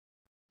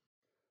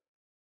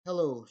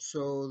Hello,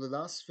 so the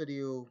last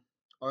video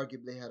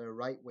arguably had a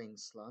right-wing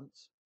slant,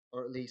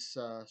 or at least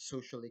a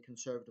socially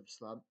conservative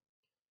slant.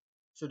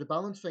 So to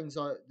balance things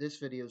out, this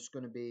video is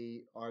going to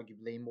be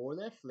arguably more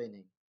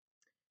left-leaning.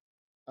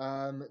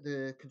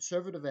 The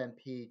Conservative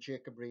MP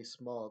Jacob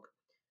Rees-Mogg,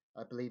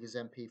 I believe is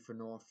MP for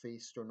North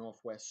East or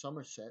North West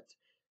Somerset,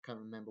 can't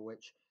remember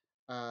which,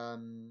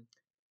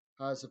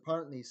 has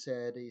apparently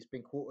said he's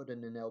been quoted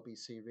in an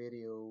LBC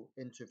radio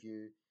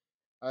interview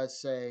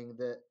as saying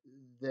that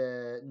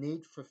the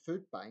need for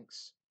food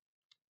banks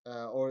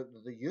or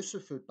the use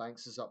of food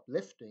banks is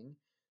uplifting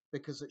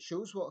because it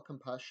shows what a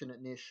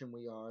compassionate nation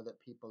we are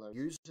that people are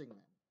using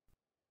them.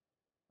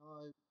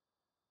 Uh,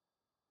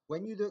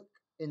 when you look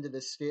into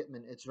this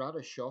statement, it's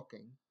rather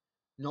shocking,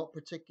 not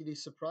particularly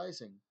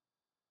surprising.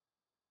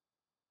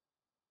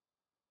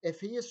 If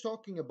he is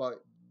talking about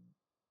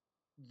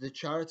the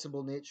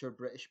charitable nature of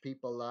British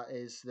people, that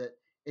is, that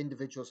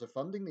individuals are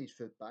funding these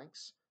food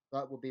banks,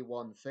 that would be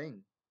one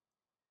thing.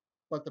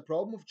 But the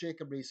problem with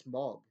Jacob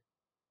Rees-Mogg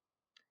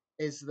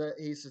is that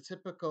he's a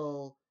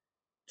typical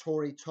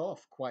Tory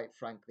toff, quite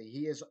frankly.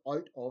 He is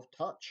out of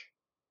touch.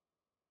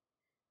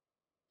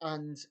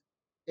 And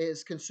it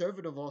is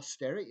conservative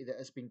austerity that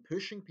has been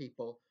pushing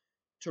people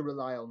to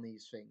rely on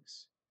these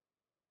things.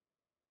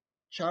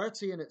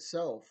 Charity in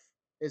itself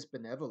is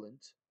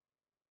benevolent,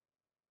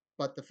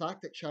 but the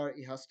fact that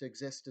charity has to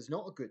exist is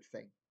not a good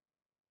thing.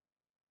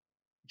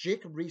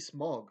 Jacob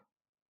Rees-Mogg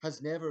has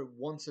never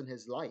once in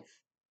his life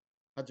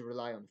had to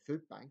rely on a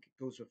food bank,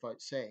 it goes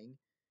without saying.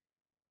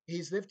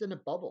 He's lived in a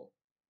bubble.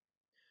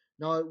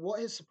 Now,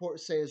 what his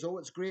supporters say is, oh,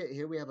 it's great,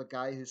 here we have a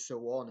guy who's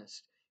so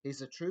honest.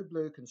 He's a true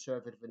blue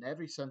conservative in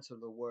every sense of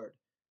the word,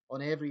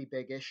 on every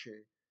big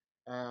issue.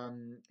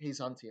 He's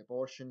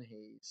anti-abortion.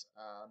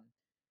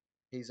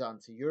 He's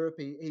anti-Europe.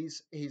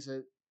 He's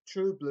a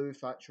true blue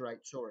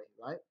Thatcherite Tory,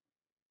 right?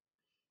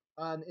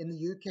 And in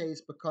the UK,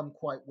 he's become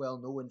quite well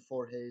known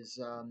for his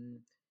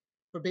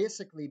for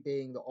basically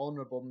being the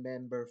honourable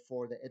member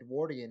for the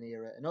Edwardian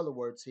era. In other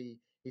words, he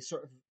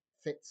sort of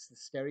fits the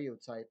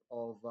stereotype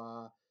of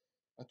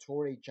a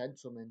Tory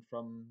gentleman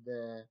from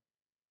the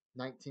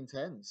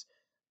 1910s.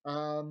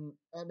 And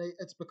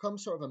it's become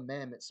sort of a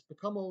meme. It's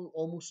become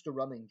almost a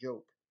running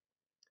joke.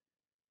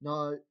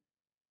 Now,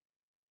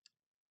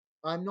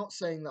 I'm not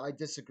saying that I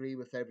disagree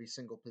with every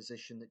single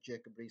position that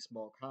Jacob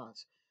Rees-Mogg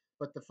has,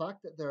 but the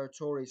fact that there are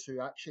Tories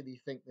who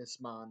actually think this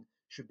man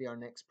should be our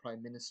next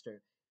Prime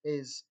Minister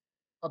is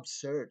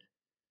absurd.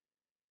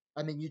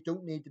 I mean, you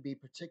don't need to be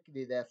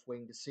particularly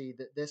left-wing to see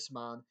that this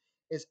man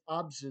is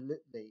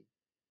absolutely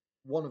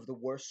one of the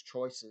worst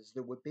choices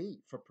there would be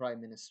for Prime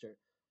Minister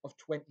of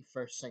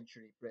 21st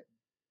century Britain.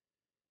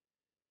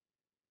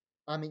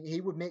 I mean,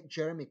 he would make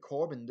Jeremy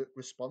Corbyn look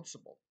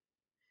responsible.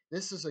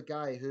 This is a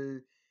guy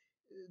who,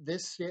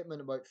 this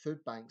statement about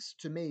food banks,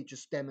 to me,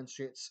 just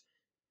demonstrates,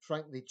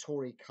 frankly,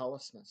 Tory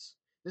callousness.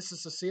 This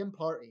is the same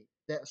party,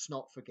 let's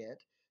not forget,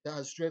 that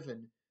has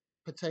driven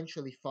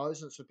potentially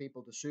thousands of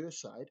people to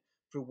suicide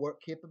through work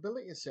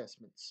capability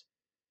assessments.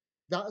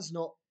 That is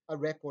not a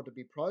record to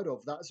be proud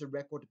of, that is a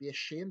record to be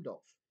ashamed of.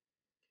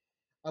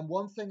 And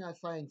one thing I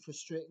find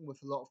frustrating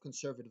with a lot of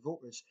Conservative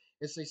voters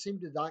is they seem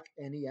to lack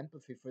any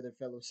empathy for their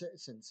fellow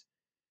citizens.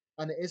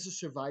 And it is a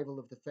survival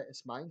of the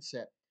fittest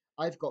mindset.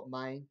 I've got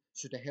mine,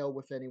 so to hell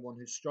with anyone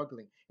who's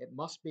struggling. It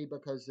must be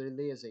because they're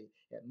lazy.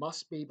 It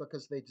must be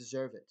because they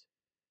deserve it.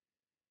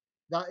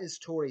 That is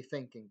Tory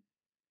thinking,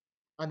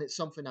 and it's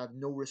something I have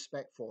no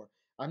respect for.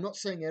 I'm not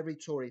saying every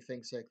Tory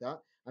thinks like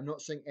that. I'm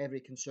not saying every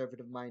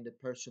conservative minded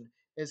person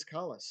is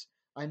callous.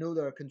 I know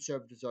there are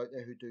conservatives out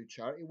there who do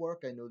charity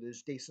work. I know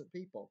there's decent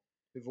people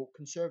who vote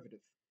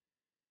conservative.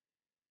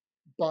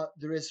 But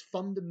there is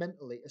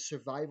fundamentally a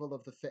survival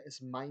of the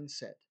fittest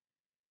mindset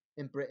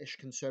in British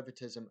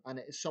conservatism, and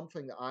it is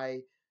something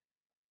that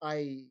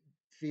I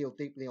feel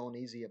deeply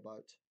uneasy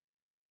about.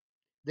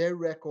 Their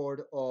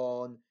record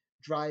on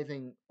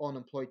driving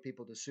unemployed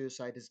people to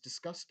suicide is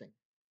disgusting.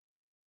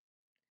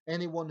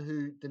 Anyone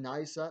who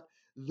denies that,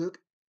 look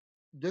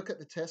look at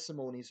the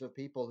testimonies of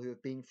people who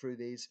have been through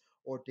these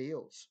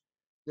ordeals.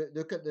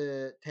 Look at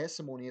the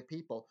testimony of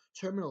people,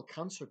 terminal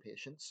cancer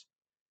patients,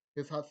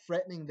 who've had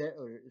threatening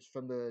letters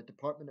from the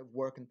Department of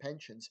Work and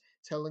Pensions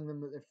telling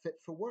them that they're fit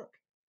for work.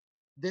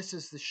 This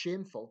is the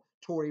shameful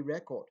Tory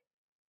record.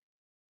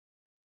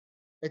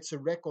 It's a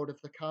record of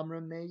the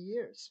Cameron May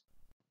years.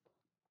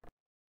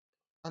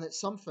 And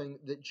it's something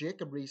that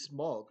Jacob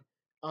Rees-Mogg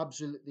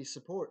absolutely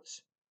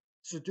supports.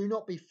 So do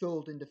not be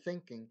fooled into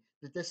thinking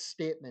that this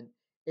statement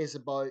is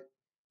about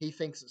he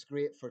thinks it's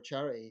great for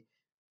charity.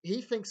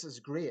 He thinks it's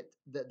great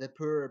that the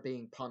poor are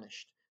being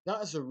punished.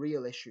 That is a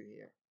real issue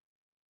here.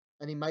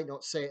 And he might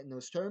not say it in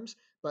those terms,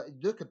 but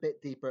look a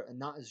bit deeper,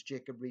 and that is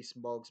Jacob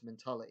Rees-Mogg's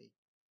mentality.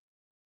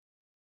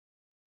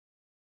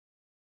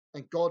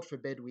 And God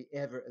forbid we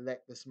ever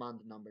elect this man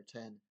to number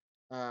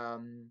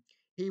 10.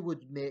 He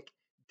would make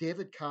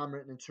David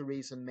Cameron and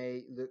Theresa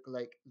May look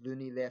like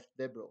loony left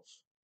liberals.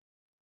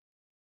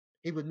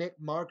 He would make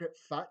Margaret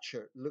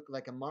Thatcher look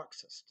like a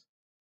Marxist.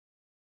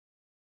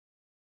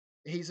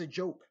 He's a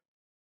joke.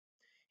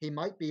 He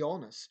might be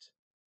honest,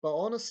 but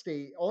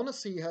honesty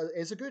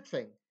is a good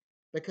thing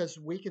because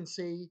we can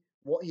see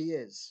what he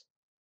is.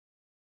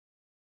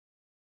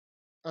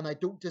 And I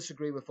don't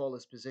disagree with all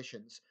his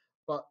positions,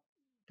 but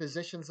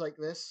positions like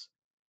this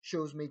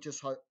shows me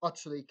just how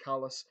utterly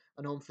callous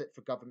and unfit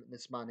for government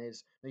this man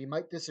is. Now, you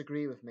might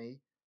disagree with me,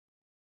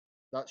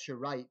 that's your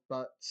right,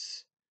 but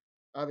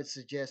I would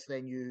suggest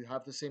then you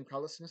have the same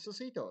callousness as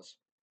he does.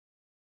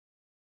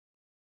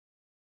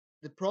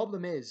 The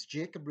problem is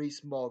Jacob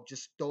Rees-Mogg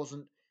just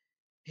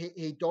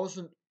he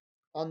doesn't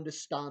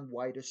understand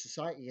wider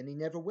society, and he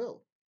never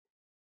will.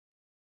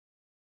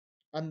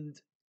 And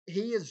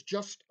he is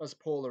just as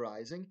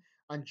polarizing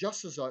and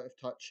just as out of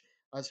touch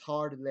as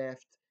hard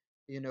left,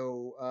 you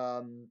know,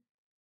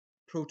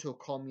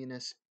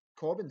 proto-communist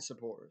Corbyn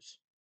supporters.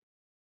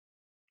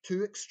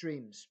 Two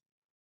extremes.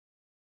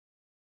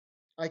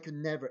 I could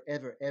never,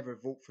 ever, ever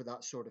vote for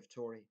that sort of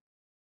Tory.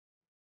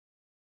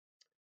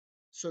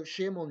 So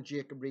shame on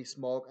Jacob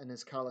Rees-Mogg and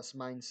his callous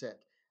mindset.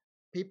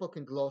 People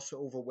can gloss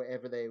over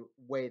whatever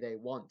way they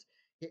want.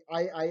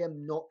 I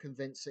am not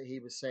convinced that he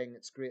was saying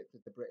it's great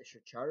that the British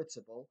are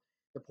charitable.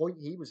 The point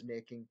he was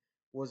making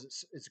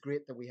was it's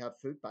great that we have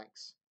food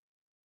banks.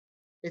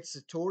 It's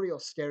the Tory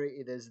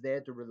austerity that is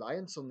there, the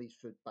reliance on these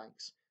food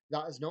banks.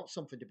 That is not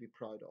something to be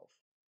proud of.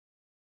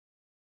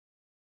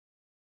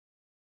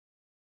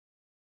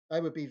 I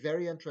would be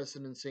very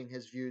interested in seeing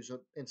his views,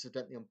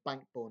 incidentally, on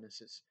bank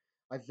bonuses.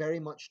 I very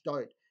much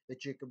doubt that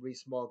Jacob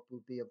Rees-Mogg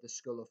would be of the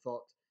school of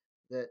thought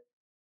that,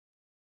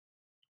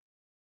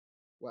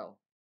 well,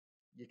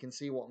 you can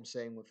see what I'm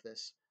saying with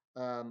this,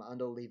 and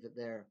I'll leave it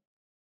there.